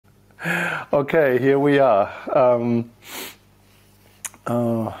Okay, here we are.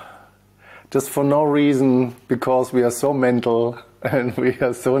 Just for no reason, because we are so mental and we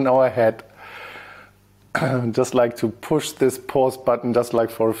are so in our head. Just like to push this pause button just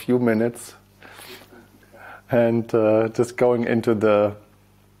like for a few minutes. And just going into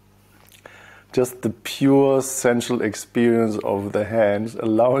just the pure sensual experience of the hands,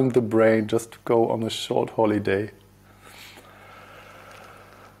 allowing the brain just to go on a short holiday.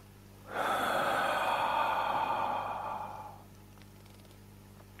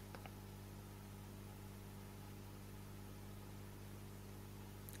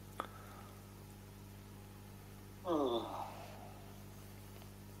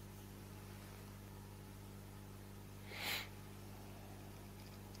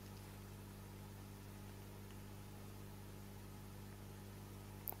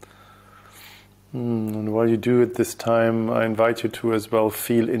 And while you do it this time, I invite you to as well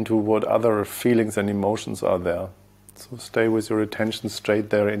feel into what other feelings and emotions are there. So stay with your attention straight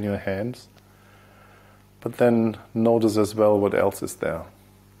there in your hands, but then notice as well what else is there.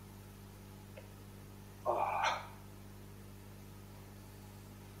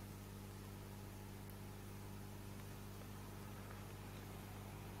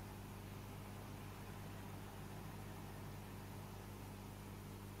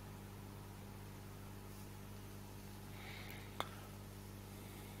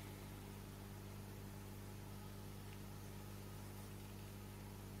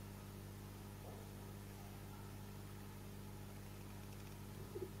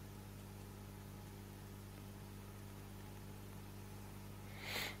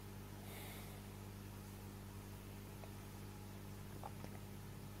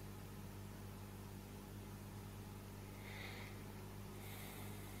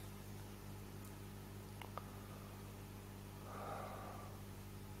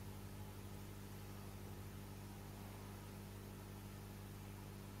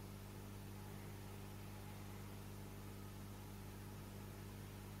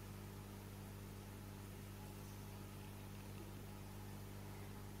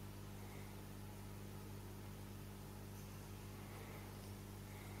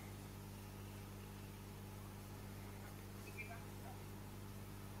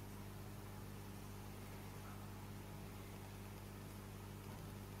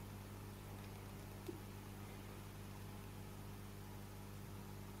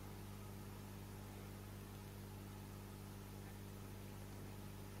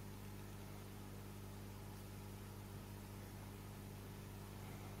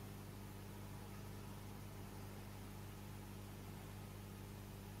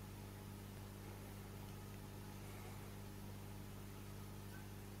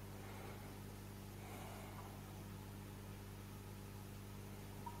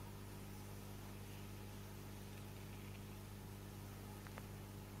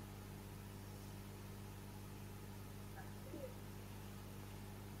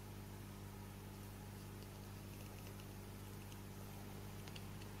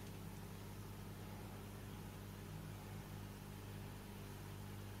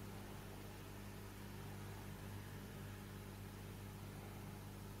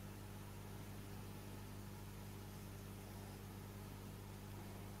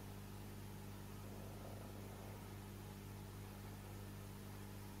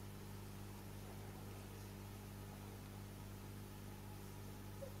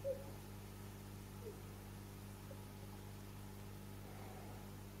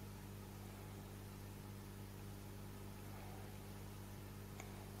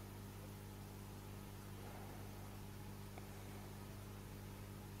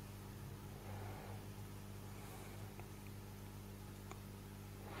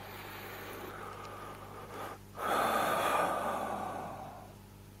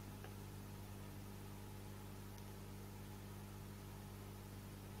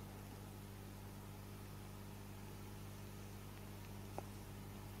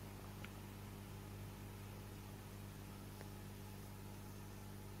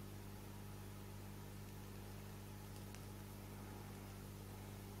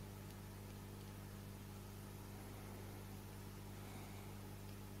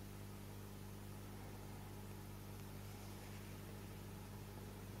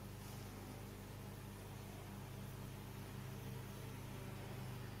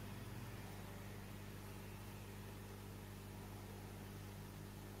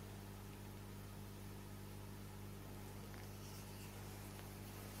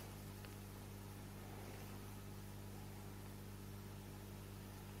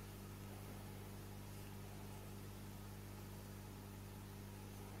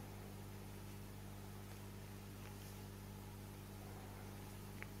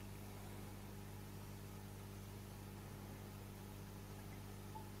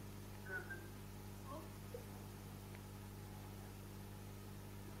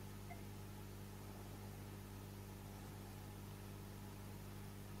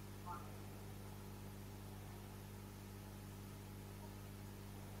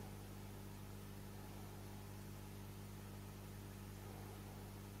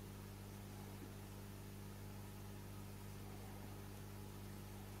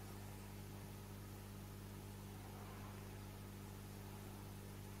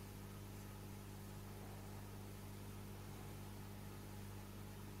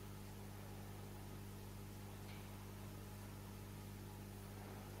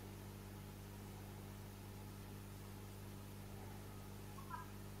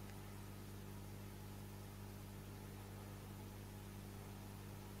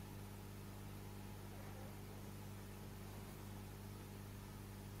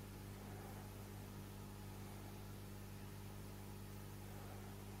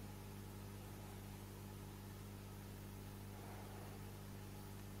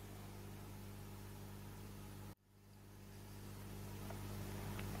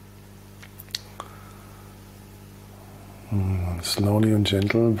 Slowly and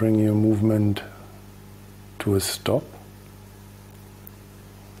gentle bring your movement to a stop.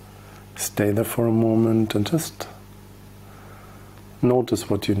 Stay there for a moment and just notice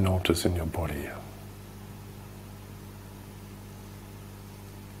what you notice in your body.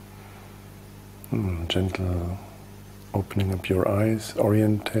 Gentle opening up your eyes,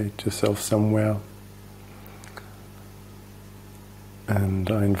 orientate yourself somewhere.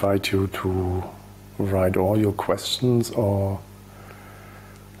 And I invite you to write all your questions or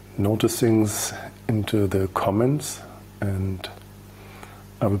noticings into the comments, and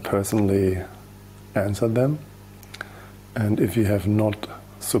I will personally answer them. And if you have not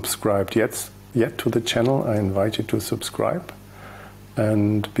subscribed yet to the channel, I invite you to subscribe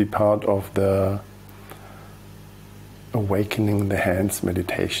and be part of the Awakening the Hands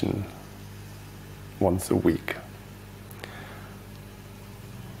meditation once a week.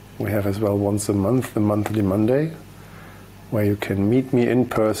 We have as well once a month, the monthly Monday, where you can meet me in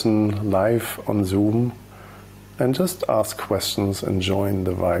person, live on Zoom, and just ask questions and join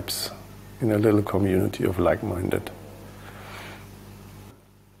the vibes in a little community of like-minded.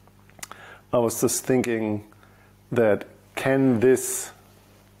 I was just thinking that can this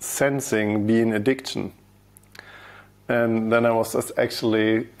sensing be an addiction? And then I was just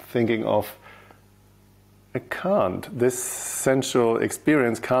actually thinking of, it can't. This sensual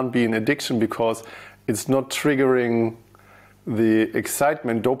experience can't be an addiction because it's not triggering the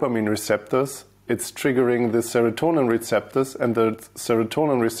excitement dopamine receptors, it's triggering the serotonin receptors, and the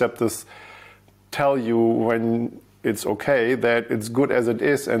serotonin receptors tell you when it's okay, that it's good as it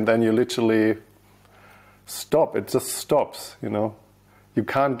is, and then you literally stop. It just stops, you know. You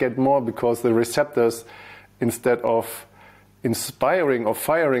can't get more because the receptors, instead of inspiring or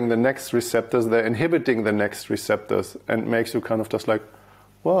firing the next receptors, they're inhibiting the next receptors, and makes you kind of just like,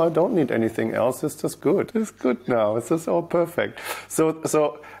 well, I don't need anything else, it's just good. It's good now, it's just all perfect.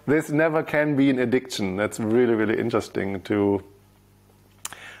 So this never can be an addiction. That's really, really interesting to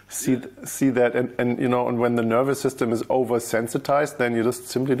see that, and you know, and when the nervous system is oversensitized, then you just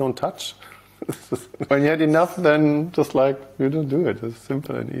simply don't touch. When you had enough, then just like, you don't do it. It's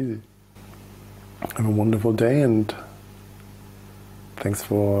simple and easy. Have a wonderful day, and thanks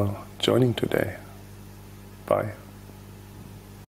for joining today. Bye.